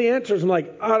don't know all the answers? I'm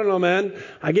like, I don't know, man.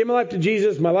 I gave my life to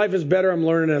Jesus. My life is better. I'm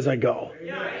learning as I go.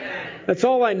 That's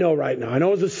all I know right now. I know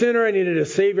I was a sinner. I needed a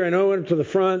Savior. I know I went up to the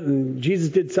front and Jesus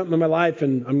did something in my life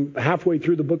and I'm halfway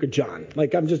through the book of John.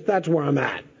 That's where I'm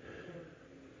at.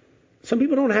 Some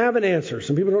people don't have an answer.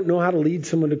 Some people don't know how to lead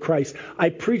someone to Christ. I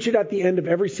preach it at the end of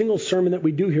every single sermon that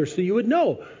we do here so you would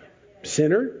know.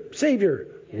 Sinner, Savior,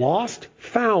 lost,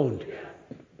 found.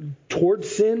 Towards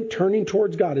sin, turning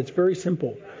towards God. It's very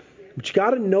simple. But you got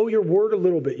to know your word a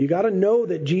little bit. You got to know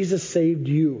that Jesus saved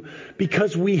you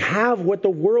because we have what the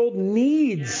world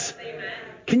needs.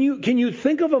 Can you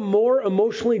think of a more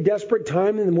emotionally desperate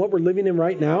time than what we're living in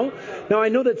right now? Now, I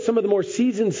know that some of the more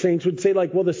seasoned saints would say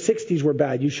well, the 60s were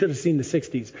bad. You should have seen the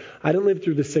 60s. I didn't live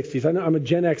through the 60s. I know I'm a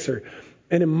Gen Xer.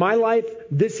 And in my life,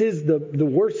 this is the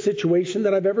worst situation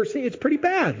that I've ever seen. It's pretty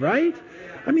bad, right?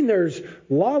 I mean, there's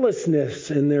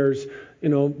lawlessness and there's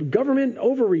government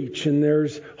overreach and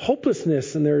there's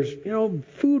hopelessness and there's,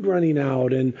 food running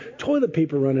out and toilet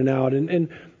paper running out. And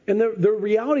the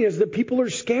reality is that people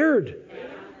are scared.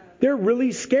 They're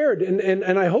really scared.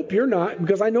 And I hope you're not,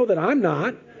 because I know that I'm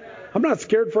not. I'm not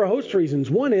scared for a host of reasons.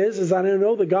 One is I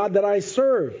know the God that I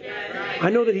serve.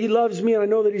 I know that he loves me and I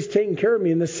know that he's taking care of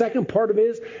me. And the second part of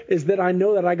it is that I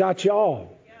know that I got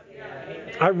y'all.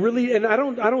 I really, and I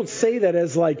don't say that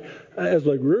as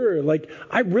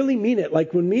I really mean it.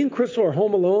 Like when me and Crystal are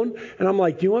home alone and I'm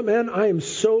like, do you know what, man? I'm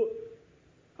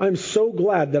so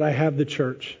glad that I have the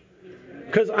church.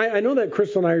 Because I know that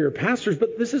Crystal and I are your pastors,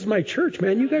 but this is my church,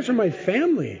 man. You guys are my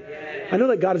family. I know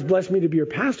that God has blessed me to be your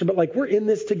pastor, but we're in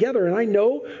this together. And I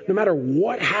know no matter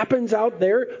what happens out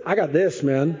there, I got this,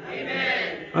 man.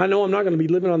 Amen. I know I'm not going to be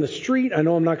living on the street. I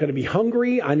know I'm not going to be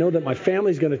hungry. I know that my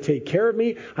family's going to take care of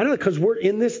me. I know because we're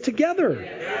in this together.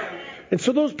 And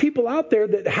so those people out there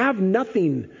that have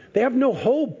nothing, they have no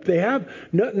hope, they have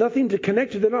nothing to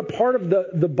connect to, they're not part of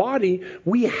the body,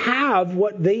 we have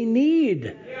what they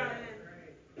need.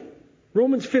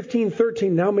 Romans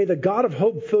 15:13, now may the God of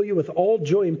hope fill you with all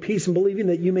joy and peace in believing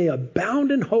that you may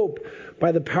abound in hope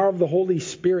by the power of the Holy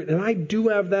Spirit. And I do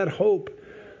have that hope.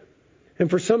 And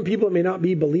for some people it may not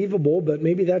be believable, but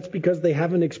maybe that's because they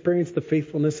haven't experienced the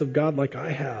faithfulness of God like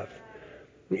I have.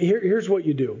 Here's what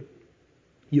you do.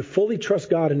 You fully trust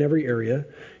God in every area.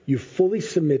 You fully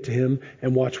submit to him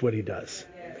and watch what he does.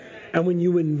 And when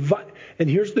you invite, and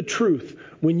here's the truth,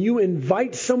 when you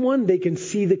invite someone, they can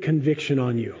see the conviction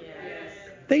on you.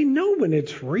 They know when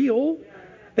it's real.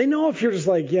 They know if you're just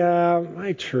like, yeah,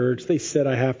 my church, they said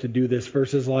I have to do this,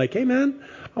 versus like, hey man,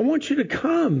 I want you to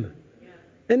come.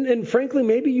 And frankly,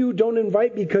 maybe you don't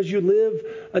invite because you live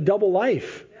a double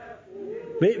life.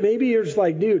 Maybe you're just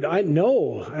like, dude, I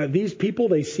know these people,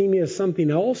 they see me as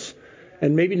something else.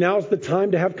 And maybe now's the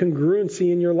time to have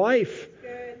congruency in your life.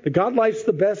 The God life's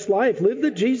the best life. Live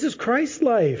the Jesus Christ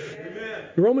life.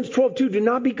 In Romans 12:2, do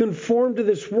not be conformed to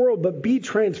this world, but be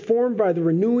transformed by the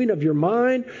renewing of your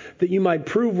mind, that you might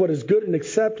prove what is good and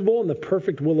acceptable and the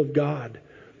perfect will of God.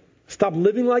 Stop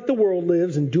living like the world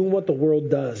lives and doing what the world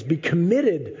does. Be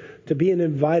committed to be an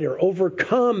inviter.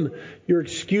 Overcome your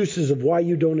excuses of why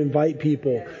you don't invite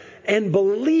people. And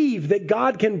believe that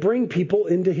God can bring people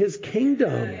into His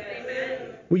kingdom.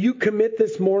 Will you commit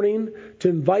this morning to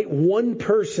invite one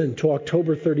person to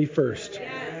October 31st?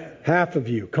 Half of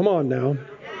you. Come on now. I'm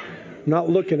not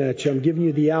looking at you. I'm giving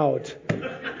you the out.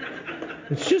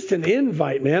 It's just an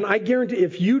invite, man. I guarantee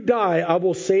if you die, I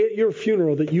will say at your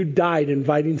funeral that you died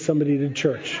inviting somebody to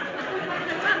church.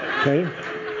 Okay?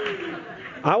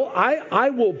 I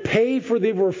will pay for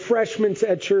the refreshments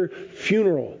at your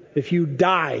funeral if you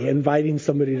die inviting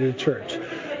somebody to church.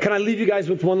 Can I leave you guys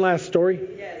with one last story?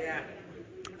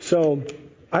 So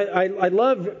I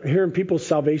love hearing people's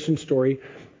salvation story.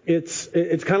 It's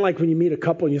kind of like when you meet a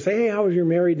couple and you say, hey, how was your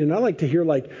married? And I like to hear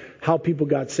like how people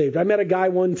got saved. I met a guy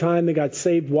one time that got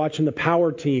saved watching the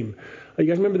Power Team. You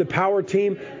guys remember the Power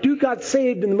Team? Dude got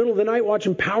saved in the middle of the night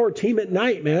watching Power Team at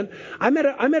night, man. I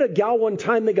met a gal one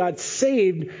time that got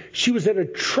saved. She was at a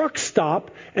truck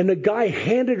stop and the guy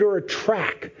handed her a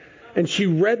tract. And she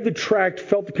read the tract,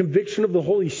 felt the conviction of the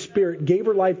Holy Spirit, gave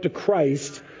her life to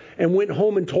Christ, and went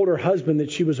home and told her husband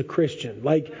that she was a Christian.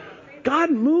 Like,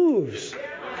 God moves.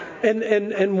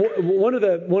 And one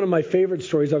of my favorite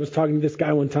stories, I was talking to this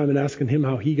guy one time and asking him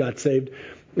how he got saved.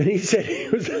 And he said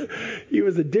he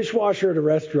was a dishwasher at a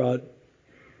restaurant.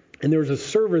 And there was a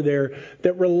server there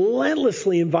that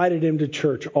relentlessly invited him to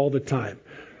church all the time.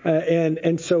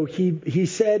 And so he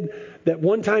said that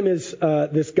one time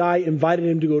this guy invited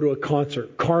him to go to a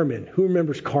concert. Carmen. Who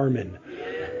remembers Carmen?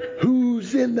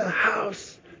 Who's in the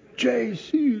house?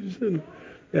 Jesus.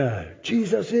 Yeah,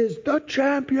 Jesus is the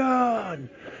champion.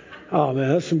 Oh, man,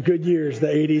 that's some good years, the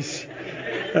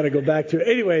 80s. Got to go back to it.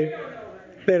 Anyway,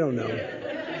 they don't know.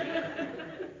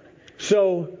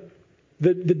 So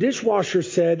the dishwasher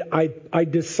said, I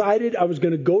decided I was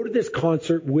going to go to this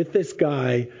concert with this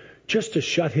guy just to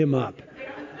shut him up.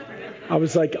 I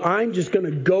was like, I'm just going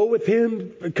to go with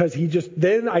him because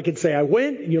then I could say I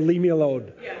went and you leave me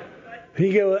alone.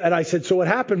 And I said, so what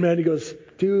happened, man? He goes,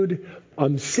 dude,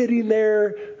 I'm sitting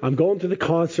there. I'm going to the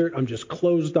concert. I'm just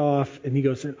closed off. And he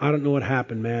goes, I don't know what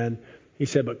happened, man. He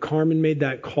said, but Carmen made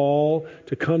that call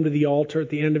to come to the altar at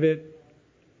the end of it.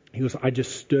 He goes, I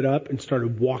just stood up and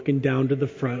started walking down to the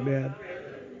front, man.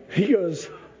 He goes,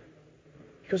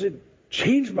 it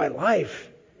changed my life.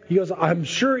 He goes, I'm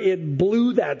sure it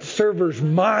blew that server's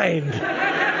mind.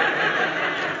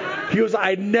 He goes,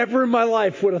 I never in my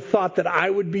life would have thought that I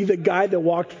would be the guy that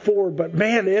walked forward. But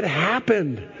man, it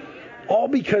happened. All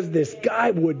because this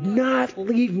guy would not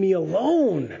leave me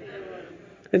alone.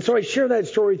 And so I share that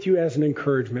story with you as an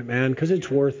encouragement, man, because it's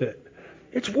worth it.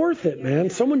 It's worth it, man.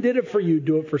 Someone did it for you.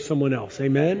 Do it for someone else.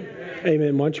 Amen?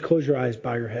 Amen. Why don't you close your eyes,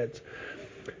 bow your heads.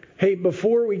 Hey,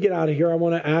 before we get out of here, I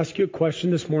want to ask you a question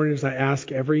this morning as I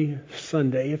ask every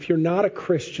Sunday. If you're not a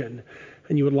Christian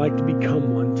and you would like to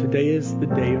become one, today is the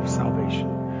day of salvation.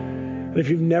 And if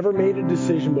you've never made a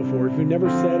decision before, if you've never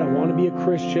said, I want to be a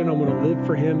Christian, I want to live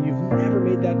for Him, you've never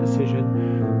made that decision,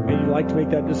 and you'd like to make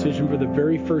that decision for the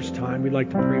very first time, we'd like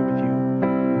to pray with you.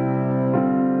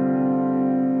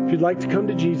 If you'd like to come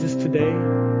to Jesus today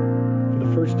for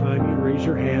the first time, you raise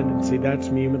your hand and say, that's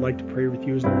me, and we'd like to pray with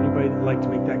you. Is there anybody that would like to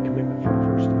make that commitment for the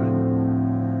first time?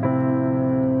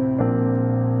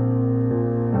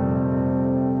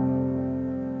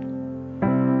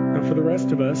 Now for the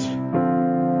rest of us,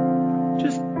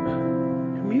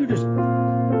 can you just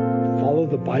follow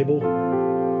the Bible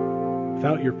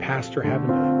without your pastor having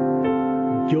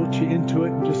to guilt you into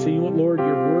it and just say, you know what, Lord,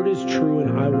 your word is true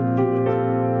and I will do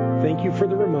it. Thank you for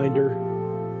the reminder.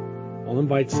 I'll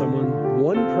invite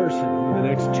one person over the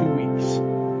next 2 weeks.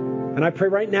 And I pray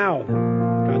right now that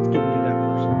God's giving you that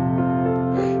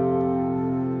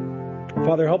person.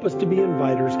 Father, help us to be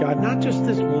inviters, God, not just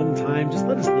this one time. Just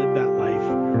let us live that life.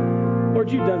 Lord,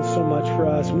 you've done so much for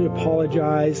us. We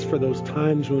apologize for those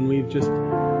times when we've just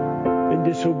been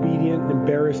disobedient and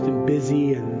embarrassed and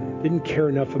busy and didn't care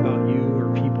enough about you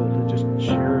or people to just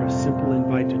share a simple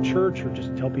invite to church or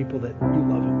just tell people that you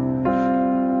love them.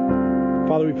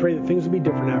 Father, we pray that things will be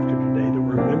different after today, that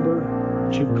we remember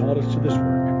that you've called us to this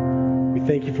work. We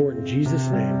thank you for it in Jesus'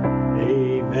 name.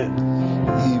 Amen.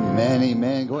 Amen,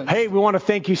 amen. Go ahead. Hey, we want to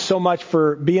thank you so much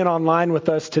for being online with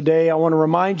us today. I want to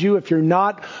remind you, if you're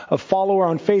not a follower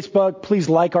on Facebook, please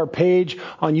like our page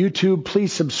on YouTube.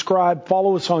 Please subscribe.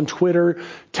 Follow us on Twitter.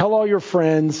 Tell all your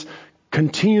friends.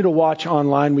 Continue to watch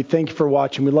online. We thank you for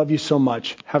watching. We love you so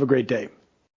much. Have a great day.